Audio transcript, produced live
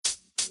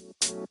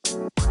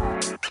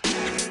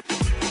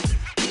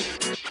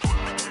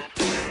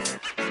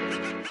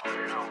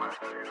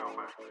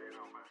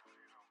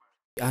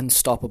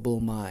Unstoppable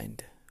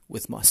Mind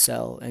with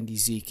Marcel and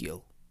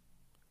Ezekiel.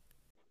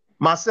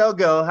 Marcel,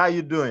 girl, how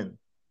you doing?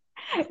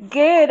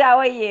 Good. How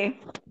are you?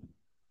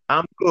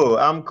 I'm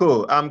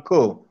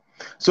cool.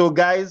 So,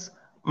 guys,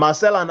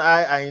 Marcel and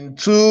I are in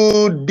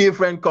two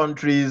different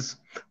countries,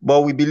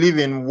 but we believe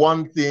in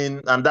one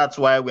thing, and that's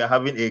why we're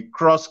having a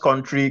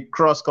cross-country,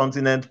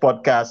 cross-continent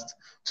podcast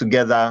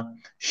together.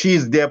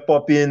 She's there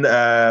popping,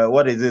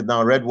 what is it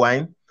now, red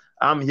wine.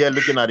 I'm here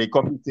looking at a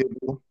coffee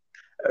table,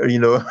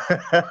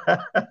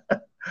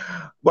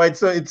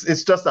 But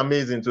it's just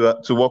amazing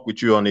to work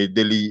with you on a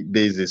daily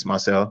basis,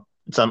 Marcel.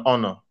 It's an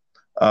honor.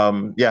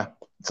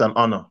 It's an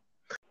honor.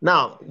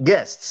 Now,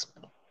 guests,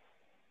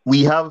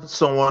 we have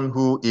someone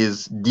who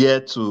is dear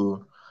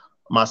to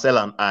Marcel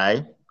and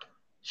I.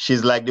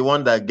 She's like the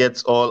one that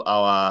gets all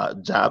our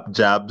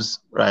jabs,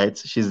 right?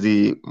 She's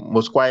the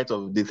most quiet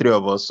of the three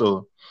of us,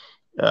 so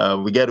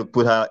we get to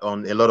put her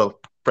on a lot of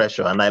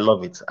pressure, and I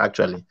love it,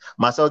 actually.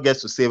 Marcel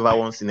gets to save her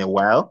once in a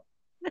while,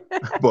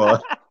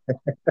 but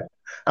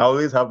I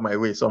always have my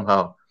way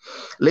somehow.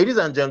 Ladies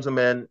and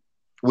gentlemen,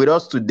 with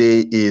us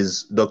today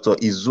is Dr.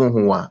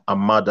 Izuhunwa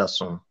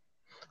Amadasun.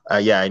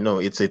 Yeah, I know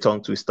it's a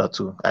tongue twister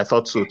too. I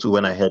thought so too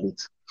when I heard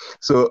it.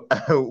 So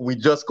we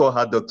just call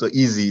her Dr.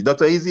 Izzy.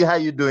 Dr. Izzy, how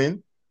you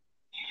doing?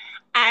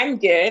 I'm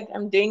good.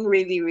 I'm doing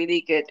really,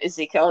 really good.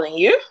 Ezekiel, and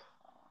you?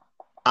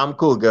 I'm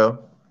cool,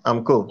 girl.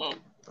 I'm cool.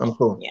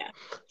 Yeah.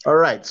 All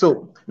right.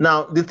 So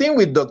now the thing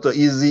with Dr.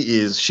 Izzy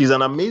is she's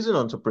an amazing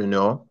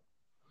entrepreneur,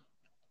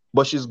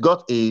 but she's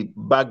got a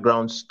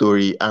background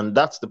story, and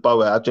that's the part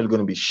we're actually going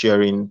to be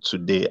sharing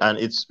today. And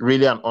it's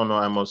really an honor.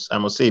 I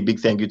must say a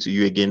big thank you to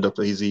you again,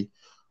 Dr. Izzy,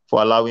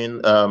 for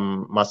allowing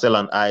Marcel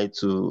and I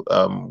to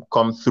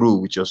come through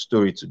with your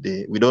story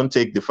today. We don't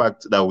take the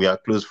fact that we are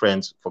close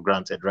friends for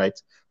granted, right?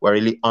 We're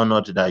really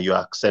honored that you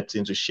are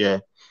accepting to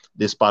share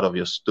this part of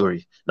your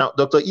story. Now,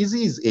 Dr.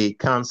 Izzy is a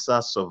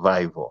cancer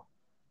survivor.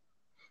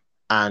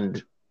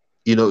 And,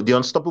 the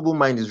Unstoppable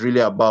Mind is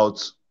really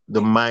about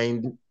the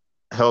mind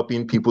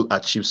helping people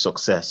achieve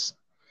success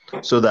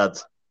so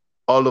that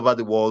all over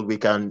the world we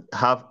can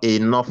have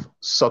enough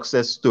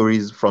success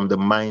stories from the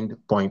mind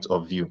point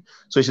of view.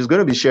 So she's going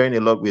to be sharing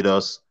a lot with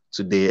us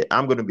today.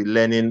 I'm going to be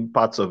learning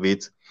parts of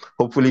it.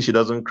 Hopefully she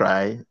doesn't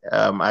cry.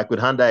 I could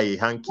hand her a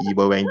hanky,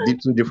 but we're in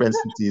two different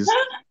cities.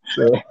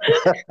 So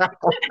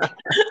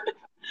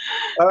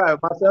all right,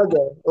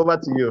 Marcel, over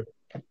to you.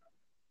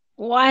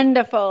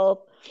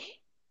 Wonderful.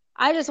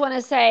 I just want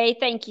to say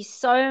thank you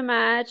so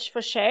much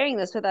for sharing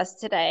this with us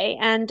today.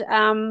 And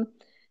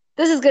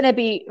this is going to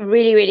be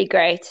really, really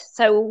great.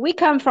 So we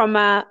come from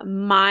a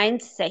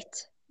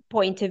mindset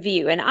point of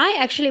view, and I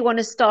actually want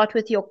to start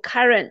with your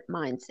current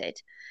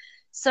mindset.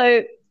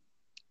 So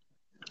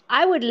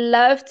I would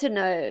love to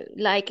know,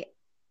 like,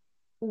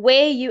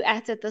 where you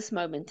at this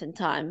moment in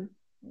time.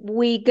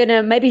 We're going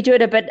to maybe do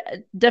it a bit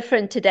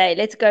different today.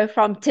 Let's go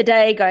from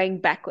today going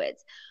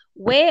backwards.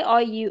 Where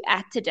are you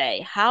at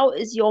today? How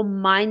is your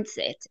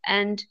mindset,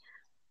 and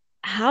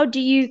how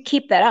do you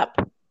keep that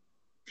up?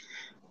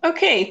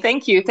 Okay,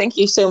 thank you. Thank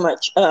you so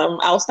much.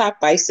 I'll start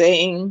by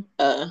saying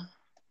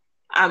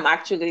I'm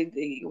actually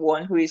the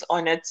one who is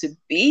honored to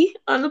be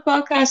on the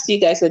podcast. You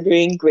guys are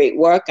doing great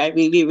work. I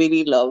really,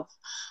 really love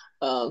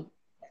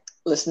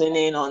listening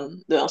in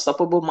on the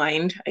Unstoppable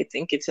Mind. I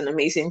think it's an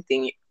amazing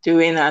thing you're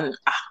doing, and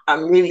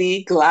I'm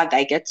really glad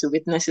I get to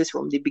witness this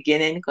from the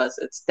beginning, because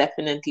it's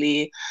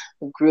definitely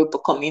a group, a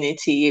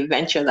community, a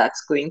venture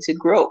that's going to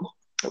grow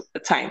over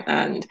time,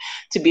 and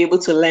to be able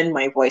to lend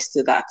my voice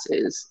to that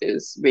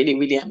is really,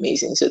 really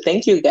amazing. So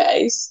thank you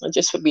guys, not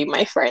just for being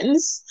my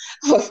friends,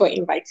 but for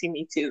inviting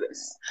me to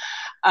this.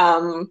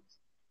 Now,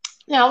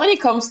 when it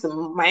comes to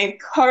my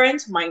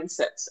current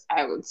mindset,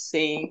 I would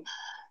say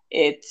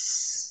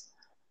it's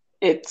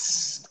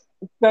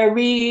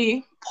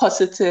very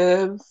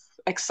positive,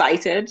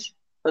 excited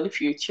for the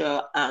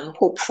future, and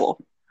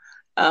hopeful.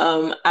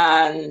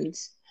 And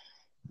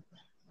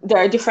there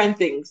are different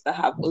things that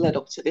have led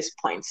up to this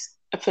point.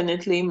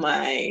 Definitely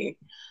my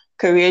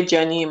career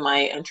journey,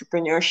 my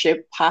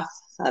entrepreneurship path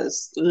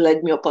has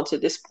led me up until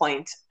this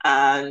point,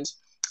 and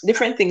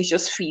different things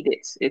just feed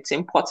it. It's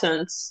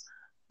important,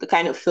 the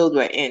kind of field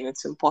we're in,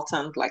 it's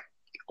important, like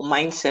your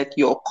mindset,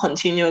 you're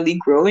continually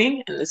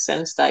growing in the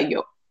sense that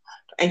you're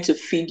trying to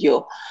feed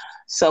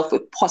yourself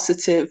with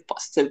positive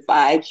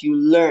vibes. You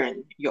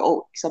learn.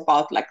 It's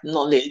about like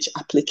knowledge,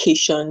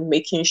 application,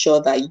 making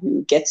sure that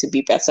you get to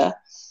be better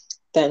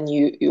than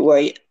you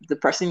were the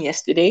person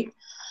yesterday.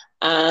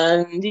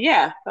 And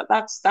yeah,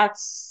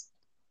 that's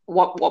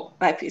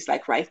what life is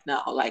like right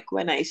now. Like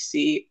when I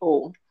see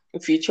the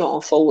future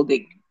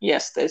unfolding,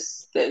 yes,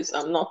 there's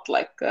I'm not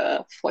like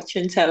a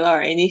fortune teller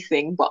or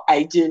anything, but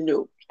I do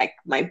know like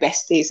my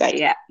best days are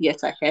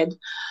yet ahead.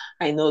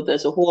 I know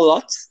there's a whole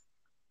lot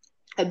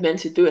I'm meant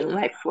to do in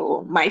life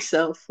for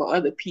myself, for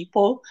other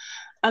people.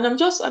 And I'm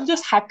just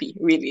happy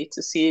really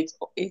to see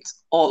it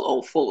all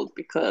unfold,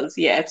 because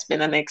it's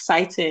been an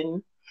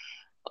exciting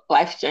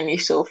life journey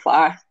so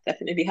far.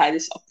 Definitely had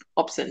its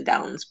ups and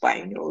downs, but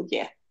I know,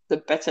 yeah, the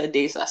better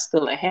days are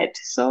still ahead.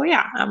 So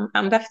yeah,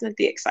 I'm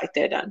definitely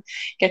excited and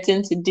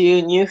getting to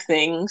do new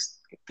things.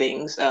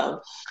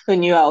 Who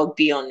knew I would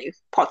be on a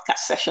podcast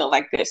session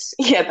like this?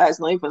 Yeah, that's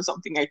not even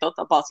something I thought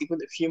about even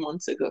a few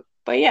months ago.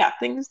 But yeah,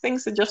 things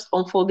are just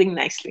unfolding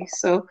nicely.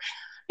 So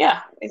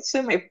yeah, it's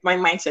my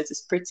mindset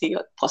is pretty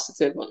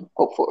positive and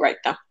hopeful right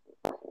now.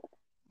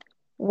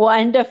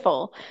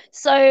 Wonderful.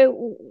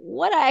 So,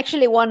 what I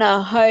actually want to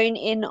hone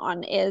in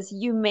on is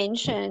you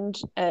mentioned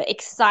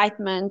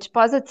excitement,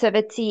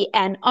 positivity,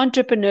 and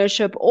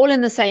entrepreneurship all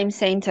in the same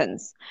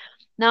sentence.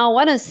 Now, I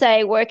want to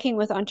say, working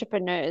with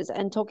entrepreneurs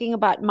and talking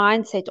about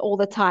mindset all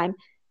the time,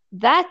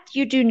 that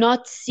you do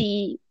not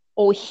see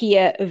or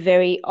hear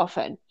very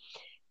often.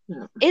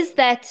 Yeah. Is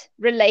that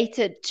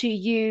related to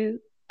you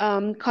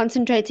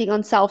concentrating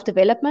on self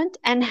development?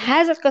 And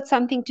has it got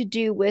something to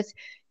do with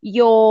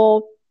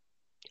your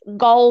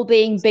goal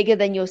being bigger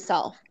than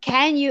yourself?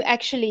 Can you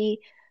actually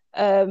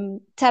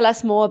tell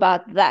us more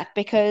about that?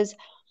 Because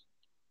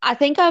I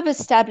think I've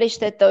established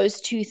that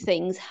those two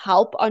things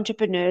help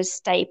entrepreneurs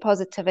stay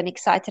positive and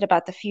excited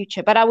about the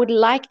future. But I would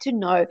like to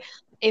know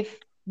if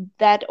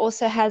that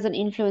also has an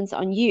influence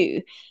on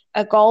you,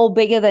 a goal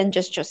bigger than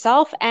just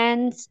yourself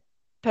and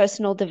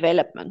personal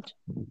development.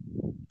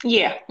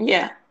 Yeah,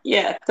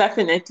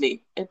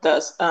 definitely it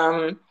does.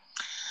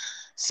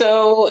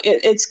 So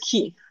it's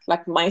key.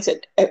 Like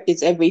mindset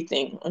is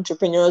everything.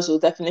 Entrepreneurs will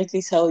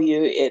definitely tell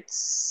you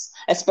it's,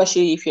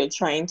 especially if you're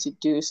trying to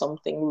do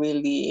something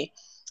really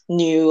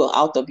new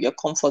out of your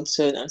comfort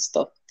zone and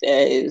stuff.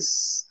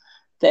 It's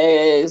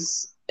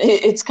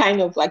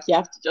kind of like you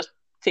have to just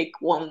take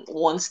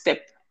one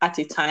step at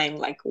a time,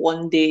 like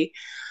one day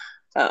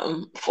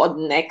for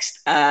the next,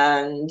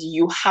 and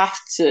you have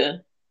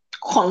to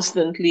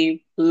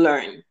constantly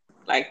learn.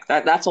 Like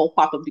that's all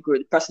part of the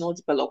growth, personal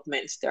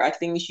development. There are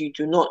things you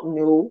do not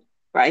know,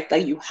 right,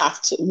 that you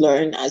have to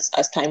learn as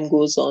time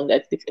goes on,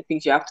 that different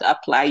things you have to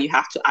apply, you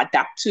have to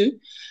adapt to.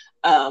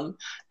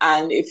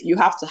 And if you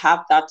have to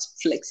have that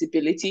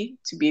flexibility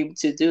to be able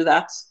to do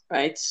that,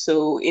 right?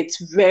 So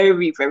it's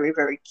very, very,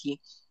 very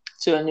key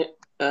to an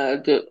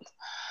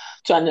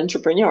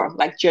entrepreneur,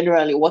 like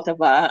generally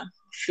whatever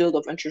field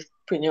of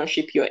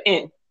entrepreneurship you're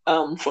in.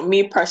 For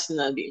me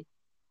personally,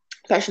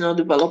 personal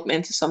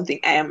development is something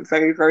I am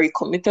very, very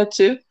committed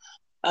to.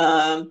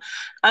 And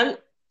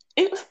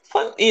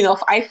fun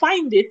enough, I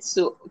find it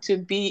to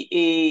be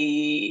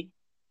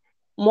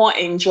a more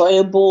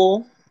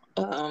enjoyable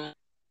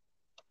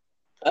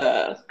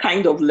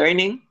kind of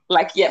learning.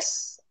 Like,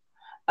 yes,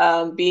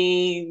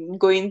 being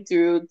going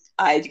through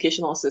our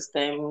educational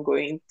system,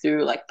 going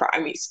through like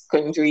primary,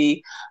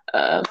 secondary,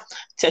 uh,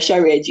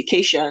 tertiary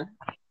education,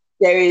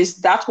 there is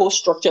that whole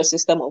structure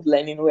system of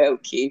learning where,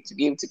 okay, to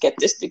be able to get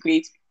this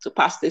degree, to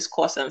pass this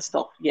course and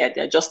stuff, yeah,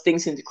 there are just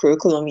things in the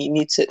curriculum you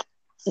need to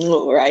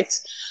know, right?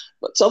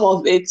 But some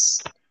of it's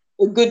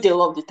a good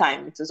deal of the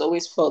time it has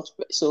always felt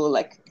so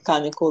like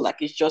mechanical,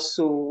 like it's just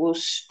so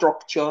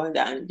structured,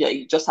 and yeah,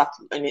 you just have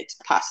to learn it to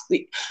pass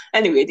the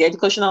anyway. The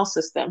educational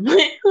system,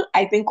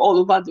 I think all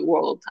over the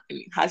world, I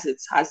mean, has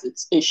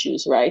its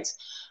issues, right?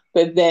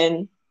 But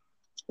then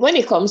when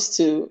it comes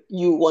to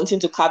you wanting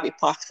to carve a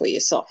path for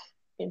yourself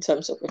in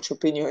terms of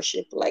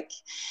entrepreneurship, like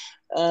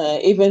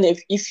even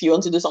if you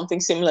want to do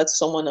something similar to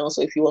someone else,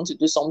 or if you want to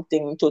do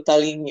something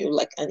totally new,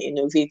 like an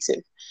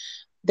innovative,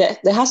 there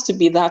has to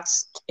be that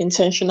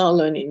intentional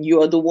learning.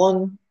 You are the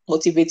one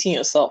motivating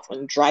yourself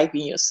and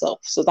driving yourself.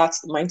 So that's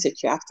the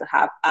mindset you have to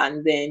have.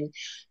 And then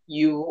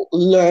you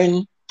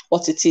learn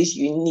what it is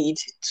you need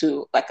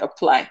to like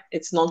apply.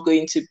 It's not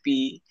going to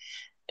be,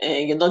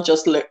 you're not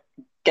just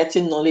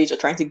getting knowledge or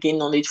trying to gain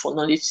knowledge for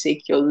knowledge's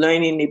sake. You're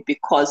learning it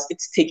because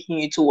it's taking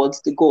you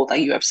towards the goal that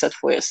you have set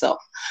for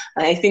yourself.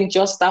 And I think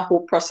just that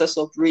whole process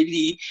of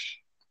really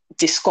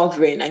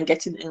discovering and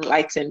getting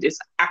enlightened is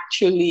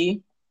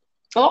actually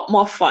a lot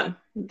more fun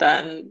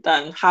than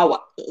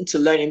how to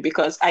learning,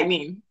 because I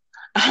mean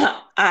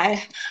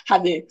I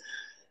had a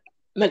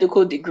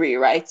medical degree,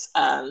 right?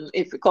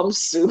 If it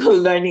comes to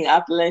learning,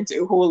 I've learned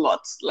a whole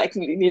lot, like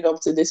leading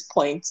up to this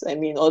point. I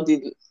mean, all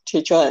the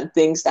literature and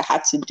things that I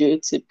had to do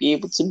to be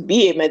able to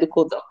be a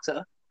medical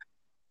doctor.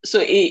 So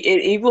it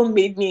even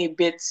made me a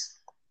bit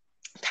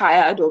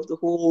tired of the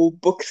whole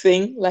book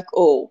thing, like,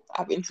 oh,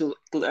 having to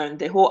learn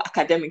the whole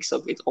academics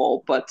of it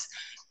all. But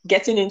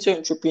getting into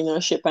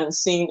entrepreneurship and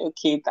seeing,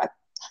 okay, that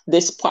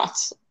this part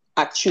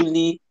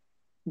actually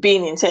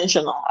being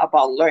intentional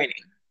about learning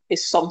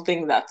is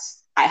something that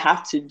I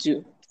have to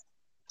do.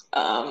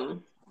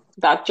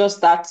 That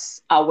just that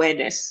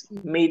awareness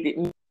made it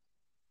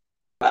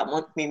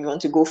made me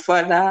want to go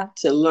further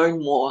to learn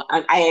more,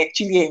 and I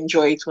actually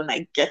enjoy it when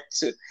I get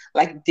to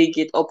like dig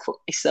it up for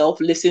myself,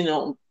 listen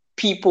on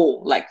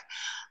people like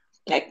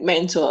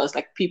mentors,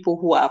 like people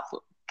who have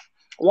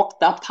walked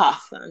that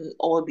path, and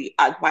all the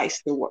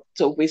advice,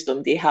 the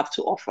wisdom they have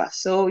to offer.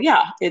 So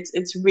yeah,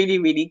 it's really,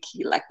 really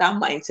key. Like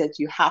that mindset,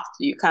 you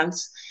can't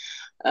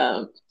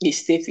be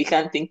stiff. You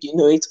can't think you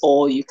know it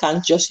all. You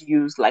can't just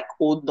use like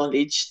old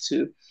knowledge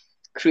to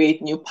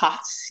create new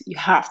paths. You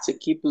have to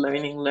keep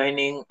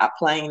learning,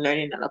 applying,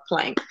 learning and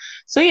applying.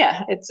 So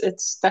yeah,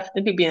 it's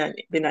definitely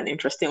been an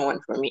interesting one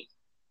for me.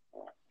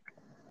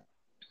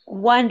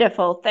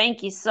 Wonderful.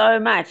 Thank you so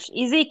much.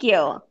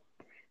 Ezekiel,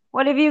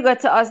 what have you got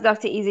to ask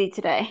Dr. Izzy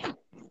today?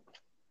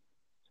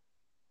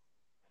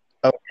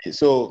 Okay,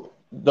 so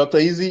Dr.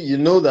 Izzy, you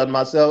know that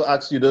Marcel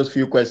asked you those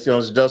few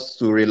questions just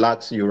to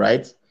relax you,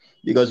 right?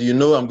 Because you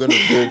know I'm going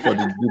to go for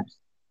the deep,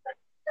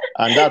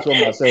 and that's what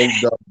Marcel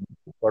does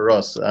for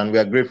us, and we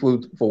are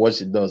grateful for what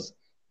she does,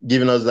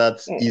 giving us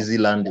that easy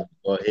landing.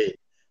 Or hey,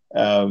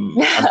 I'm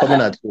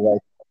coming at you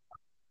right.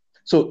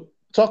 So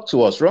talk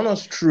to us, run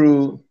us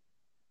through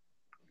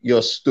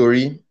your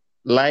story,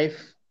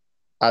 life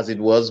as it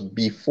was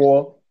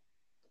before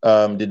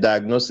the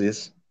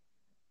diagnosis,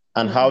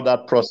 and how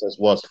that process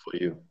was for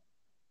you.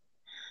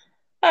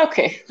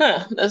 Okay,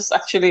 there's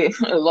actually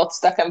a lot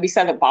that can be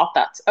said about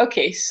that.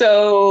 Okay,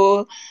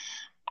 so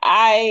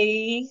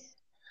I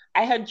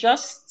I had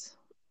just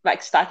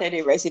like started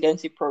a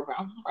residency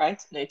program,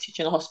 right, in a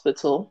teaching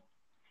hospital.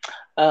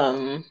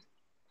 Um,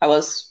 I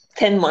was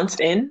 10 months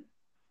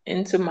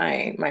into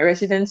my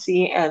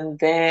residency, and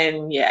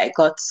then yeah, I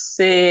got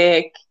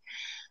sick,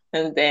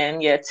 and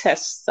then yeah,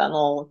 tests and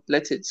all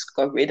led to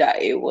discovery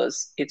that it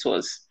was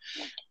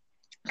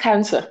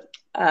cancer,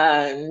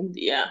 and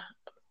yeah,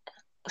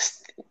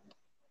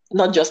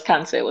 not just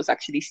cancer, it was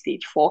actually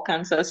stage 4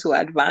 cancer, so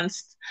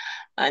advanced.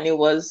 And it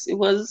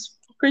was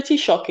pretty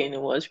shocking.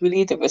 It was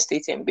really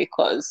devastating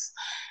because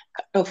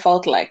I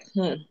felt like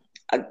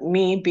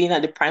me being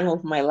at the prime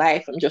of my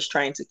life, I'm just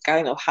trying to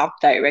kind of have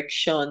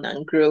direction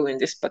and grow in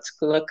this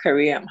particular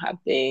career I'm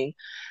having,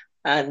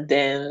 and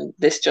then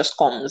this just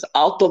comes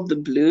out of the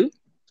blue.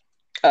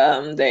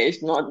 There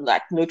is not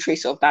like no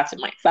trace of that in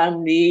my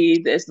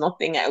family. There's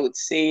nothing I would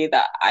say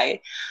that I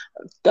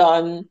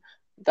done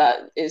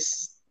that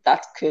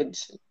could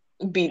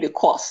be the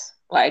cause.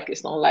 Like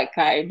it's not like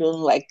I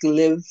don't like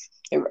live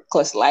a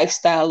reckless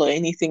lifestyle or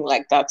anything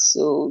like that.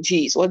 So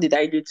geez, what did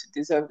I do to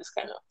deserve this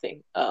kind of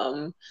thing?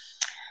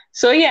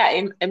 So yeah,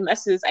 it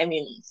messes. I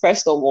mean,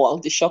 first of all,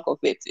 the shock of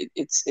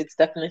it's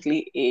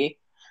definitely a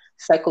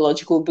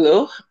psychological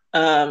blow.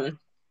 And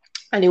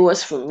it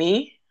was for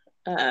me,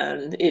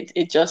 and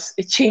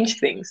it changed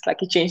things.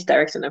 Like it changed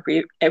direction of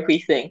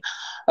everything.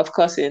 Of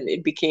course,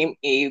 it became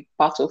a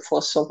battle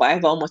for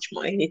survival much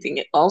more than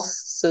anything else.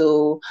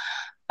 So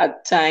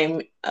at the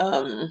time,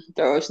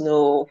 there was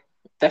no,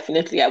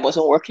 definitely I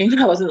wasn't working.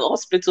 I was in the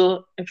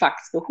hospital. In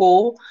fact, the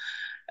whole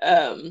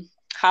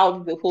how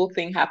the whole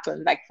thing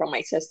happened, like from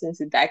my testing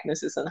to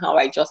diagnosis, and how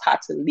I just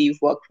had to leave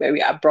work very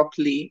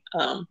abruptly,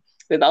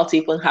 without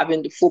even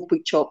having the full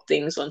picture of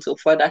things until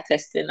further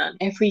testing and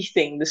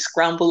everything, the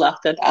scramble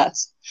after that,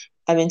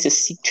 having to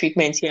seek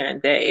treatment here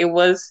and there. It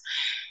was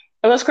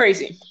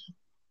crazy.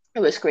 It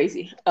was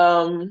crazy.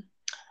 Now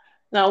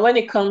when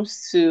it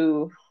comes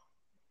to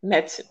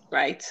medicine,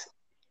 right?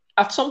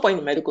 At some point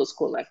in medical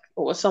school, like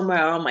it was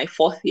somewhere around my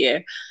 4th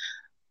year,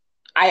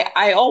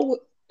 I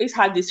always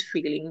had this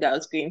feeling that I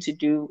was going to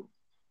do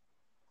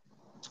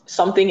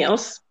something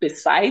else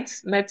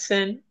besides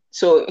medicine.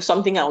 So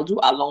something I'll do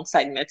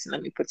alongside medicine,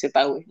 let me put it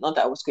that way. Not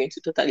that I was going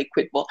to totally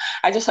quit, but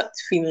I just had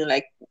feeling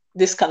like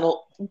this cannot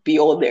be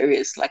all there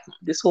is. Like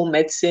this whole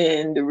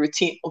medicine, the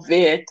routine of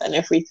it and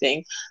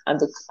everything, and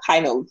the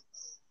kind of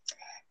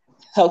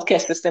healthcare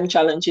system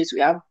challenges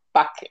we have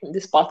back in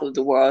this part of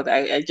the world.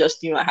 I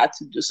just knew I had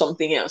to do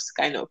something else,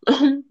 kind of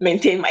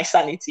maintain my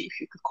sanity,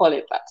 if you could call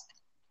it that.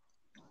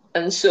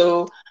 And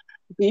so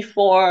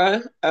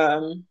before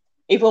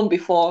even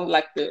before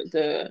like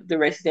the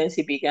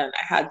residency began,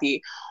 I had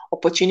the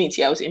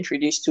opportunity. I was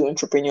introduced to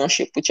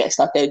entrepreneurship, which I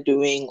started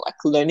doing, like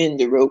learning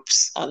the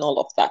ropes and all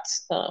of that.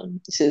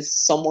 This is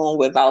someone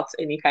without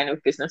any kind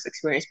of business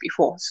experience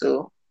before,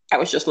 so I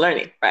was just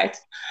learning, right?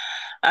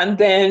 And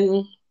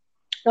then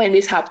when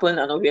this happened,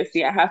 and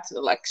obviously I had to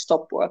like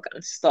stop work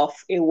and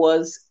stuff, it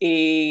was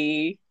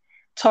a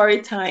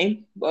torrid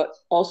time, but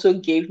also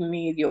gave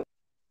me the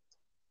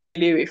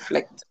really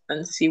reflect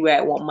and see where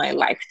I want my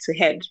life to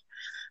head,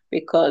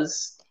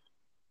 because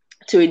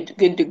to a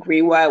good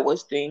degree what I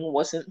was doing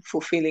wasn't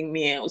fulfilling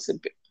me. I was a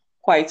bit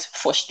quite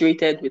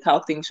frustrated with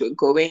how things were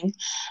going,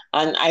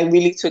 and I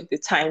really took the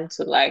time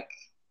to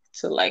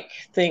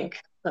think.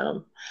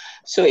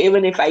 So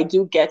even if I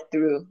do get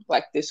through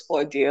like this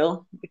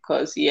ordeal,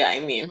 because yeah,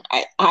 I mean,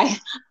 I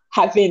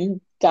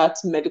having that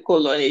medical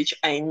knowledge,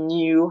 I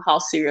knew how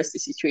serious the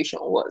situation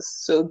was.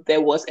 So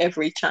there was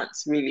every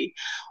chance really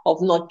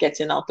of not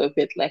getting out of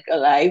it like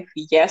alive.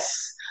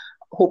 Yes,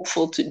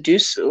 hopeful to do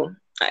so.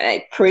 And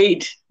I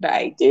prayed that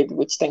I did,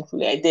 which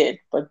thankfully I did.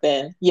 But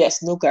then,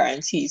 yes, no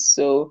guarantees.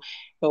 So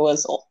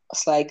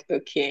it's like,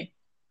 okay,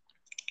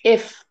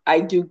 if I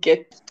do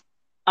get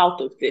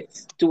out of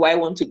this, do I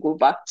want to go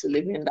back to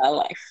living that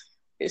life?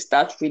 Is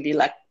that really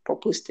like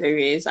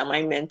preposterous? Am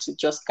I meant to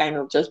just kind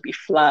of just be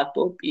flat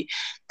or be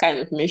kind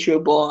of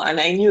miserable? And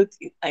I knew,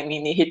 I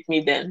mean, it hit me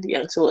then. The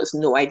answer was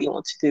no, I didn't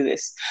want to do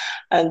this.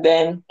 And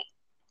then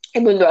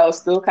even though I was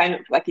still kind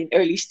of like in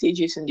early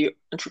stages in the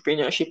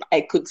entrepreneurship,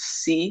 I could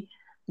see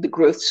the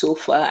growth so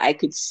far. I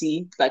could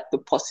see like the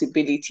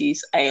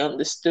possibilities. I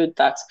understood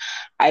that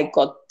I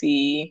got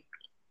the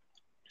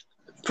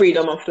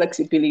freedom and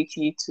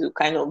flexibility to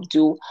kind of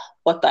do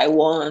what I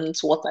want,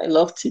 what I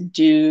love to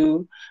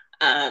do,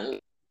 and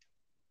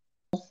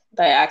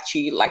that I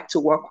actually like to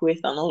work with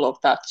and all of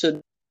that.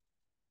 So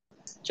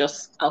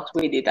just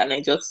outweighed it, and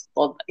I just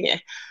thought, yeah,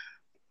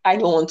 I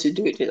don't want to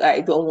do it.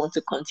 I don't want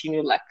to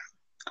continue like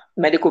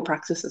medical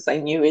practice as I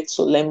knew it.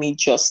 So let me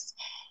just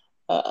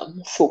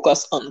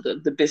focus on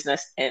the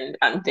business end.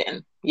 And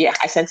then, yeah,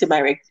 I sent in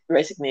my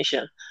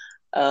resignation.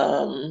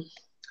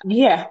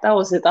 Yeah, that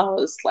was it. That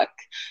was like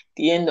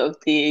the end of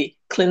the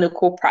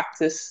clinical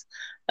practice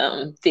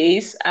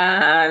days.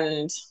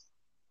 And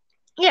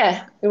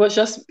yeah, it was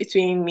just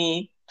between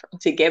me trying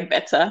to get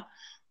better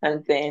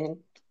and then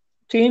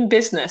doing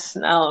business.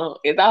 Now,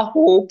 in that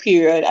whole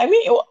period, I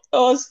mean, it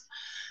was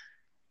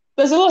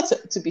there's a lot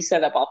to be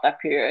said about that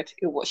period.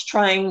 It was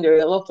trying. There were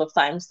a lot of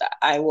times that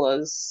I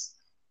was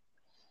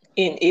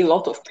in a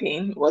lot of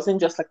pain. It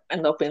wasn't just like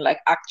end up in like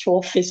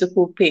actual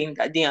physical pain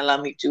that didn't allow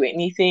me to do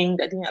anything,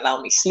 that didn't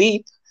allow me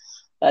sleep,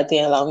 that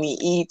didn't allow me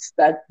eat,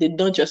 that did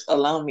not just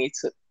allow me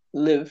to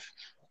live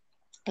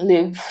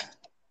live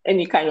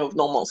any kind of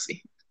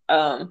normalcy.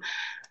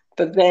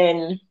 But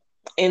then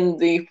in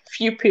the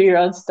few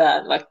periods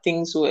that like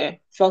things were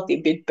felt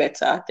a bit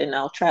better, then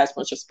I'll try as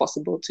much as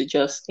possible to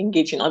just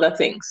engage in other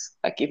things,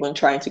 like even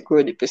trying to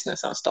grow the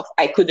business and stuff.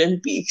 I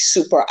couldn't be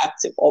super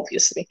active,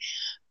 obviously,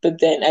 but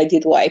then I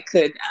did what I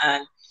could.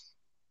 And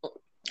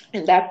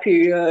in that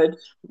period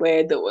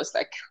where there was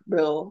like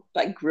real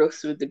like growth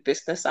with the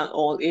business and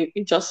all, it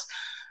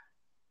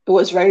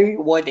was very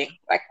rewarding.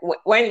 Like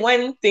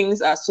when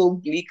things are so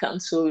bleak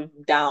and so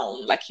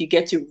down, like you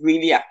get to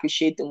really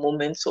appreciate the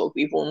moments of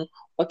even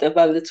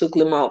whatever little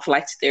glimmer of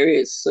light there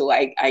is. So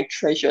I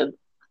treasured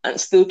and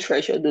still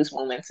treasure those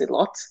moments a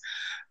lot.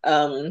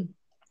 Um,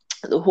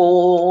 the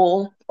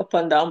whole up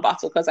and down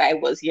battle, because I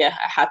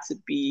had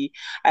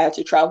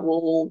to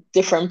travel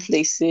different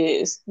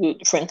places, do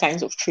different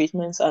kinds of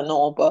treatments and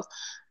all. But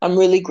I'm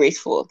really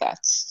grateful that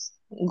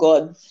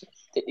God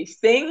did his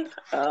thing.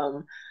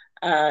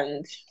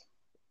 And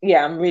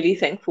yeah, I'm really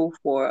thankful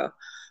for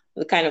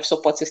the kind of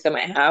support system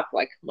I have,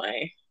 like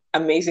my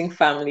amazing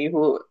family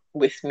who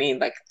with me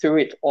like through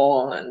it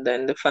all, and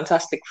then the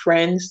fantastic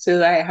friends too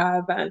that I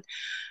have, and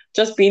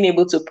just being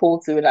able to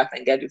pull through that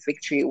and get the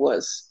victory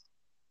was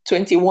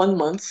 21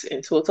 months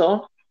in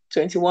total.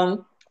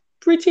 21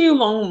 pretty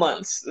long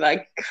months.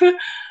 Like I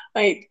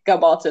think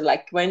about it,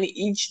 like when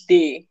each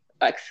day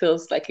like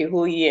feels like a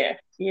whole year.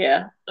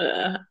 Yeah.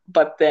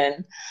 But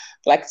then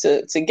like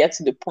to get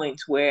to the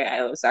point where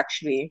I was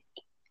actually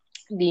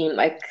being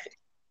like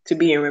to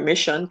be in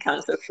remission,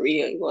 cancer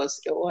free. It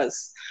was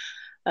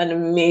an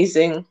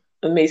amazing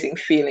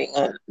feeling,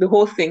 and the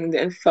whole thing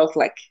then felt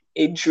like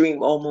a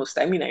dream almost.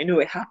 I mean, I know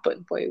it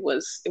happened, but it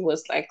was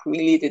like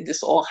really did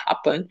this all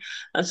happen?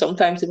 And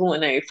sometimes even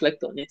when I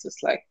reflect on it,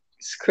 it's like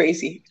it's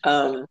crazy.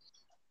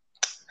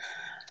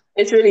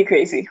 It's really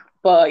crazy.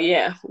 But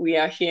yeah, we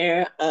are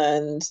here,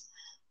 and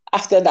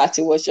after that,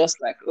 it was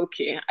just like,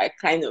 okay, I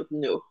kind of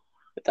know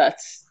that,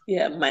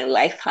 yeah, my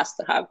life has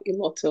to have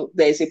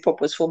there's a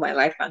purpose for my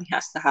life, and it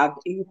has to have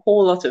a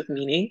whole lot of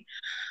meaning.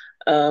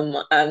 And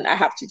I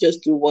have to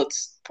just do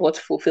what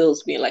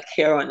fulfills me, like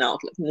here on out,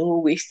 like no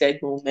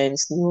wasted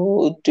moments,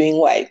 no doing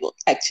what I don't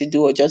like to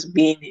do, or just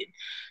being in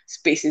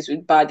spaces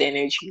with bad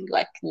energy.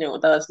 Like, no,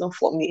 that's not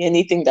for me.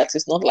 Anything that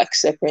is not like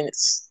serving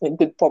it's a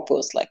good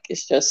purpose, like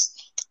it's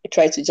just I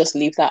try to just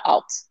leave that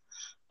out.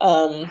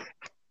 Um,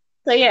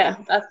 so yeah,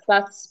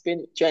 that's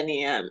been a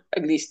journey. At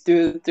least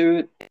through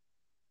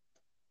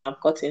I've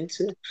got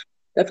into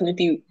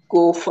definitely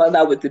go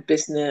further with the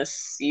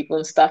business,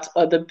 even start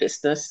other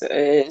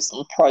businesses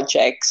and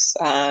projects,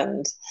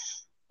 and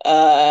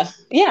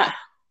yeah,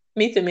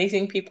 meet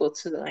amazing people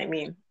too. I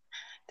mean,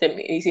 the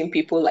amazing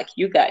people like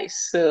you guys.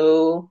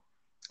 So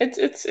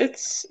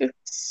it's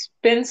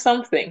been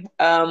something.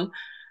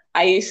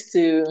 I used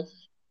to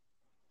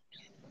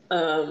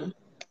um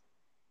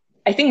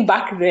I think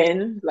back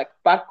then, like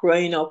back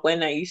growing up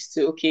when I used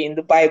to, okay, in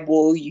the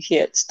Bible, you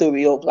hear the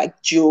story of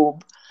like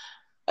Job,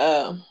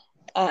 um,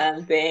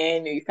 and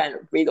then you kind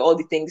of read all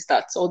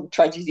the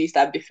tragedies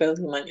that befell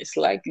him, and it's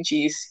like,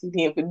 geez, he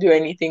didn't even do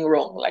anything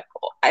wrong. Like,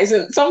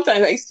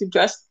 sometimes I used to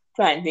just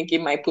try and think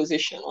in my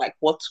position, like,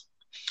 what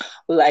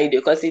will I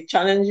do? Because it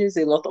challenges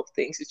a lot of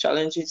things. It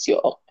challenges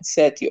your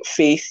set, your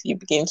faith. You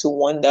begin to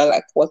wonder,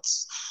 like, what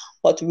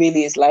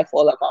really is life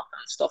all about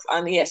and stuff.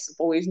 And yes, I've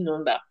always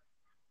known that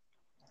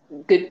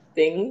good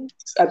things,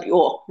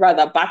 or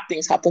rather bad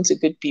things happen to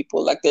good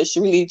people. Like there's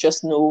really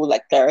just no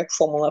like direct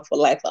formula for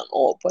life and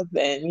all. But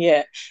then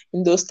yeah,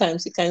 in those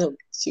times it kind of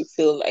makes you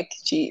feel like,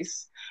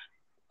 geez,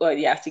 well,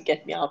 you have to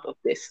get me out of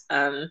this.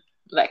 And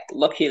like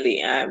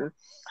luckily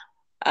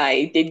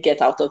I did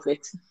get out of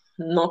it.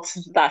 Not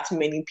that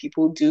many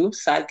people do,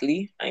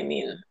 sadly. I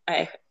mean,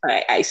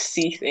 I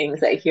see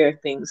things, I hear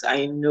things,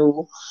 I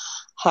know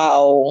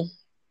how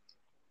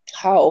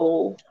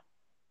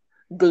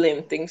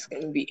glim things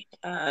can be.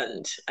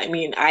 And I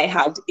mean, I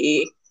had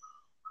a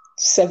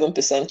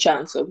 7%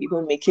 chance of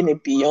even making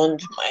it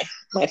beyond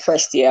my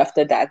first year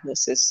after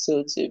diagnosis.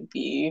 So to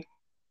be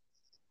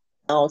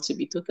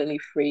totally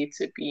free,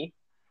 to be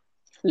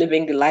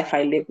living the life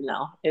I live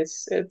now,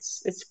 it's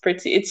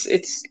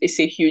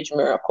a huge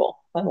miracle,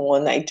 and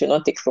one I do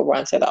not take for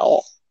granted at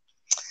all.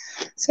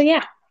 So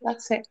yeah,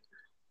 that's it.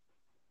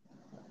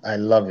 I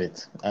love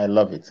it. I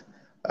love it.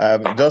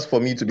 Just for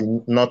me to be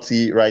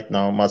naughty right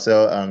now,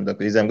 Marcel and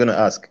Dr. Izzy, I'm going to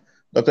ask,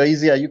 Dr.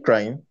 Izzy, are you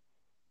crying?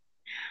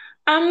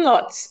 I'm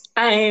not.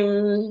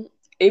 I'm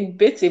a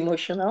bit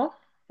emotional,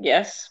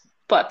 yes,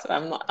 but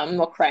I'm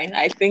not crying.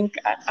 I think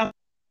I'm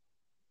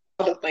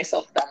proud of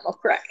myself that I'm not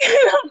crying.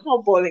 I'm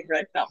not bawling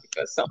right now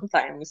because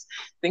sometimes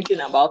thinking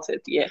about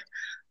it, yeah,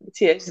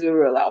 tears do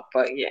roll out.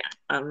 But yeah,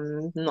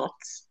 I'm not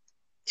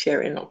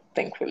tearing up,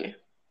 thankfully.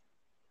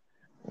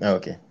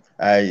 Okay.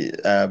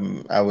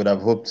 I would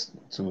have hoped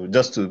to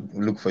just to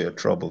look for your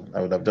trouble.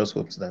 I would have just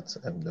hoped that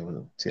there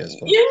were tears,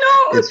 but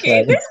it's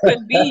Okay, fine. this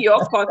could be your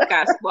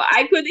podcast, but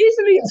I could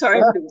easily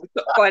turn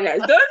the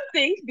corners. Don't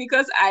think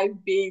because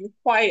I've been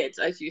quiet,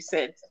 as you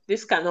said,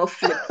 this cannot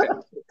flip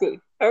very quickly.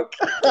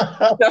 Okay,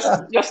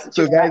 just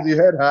So, guys, you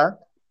heard her.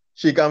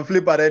 She can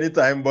flip at any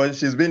time, but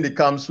she's been the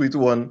calm, sweet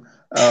one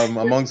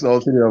amongst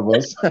all three of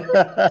us.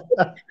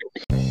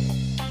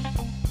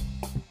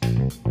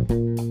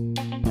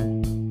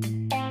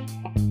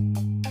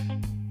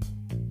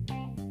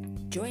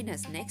 Join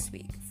us next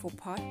week for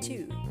part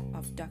 2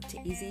 of Dr.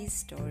 Izzy's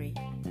story.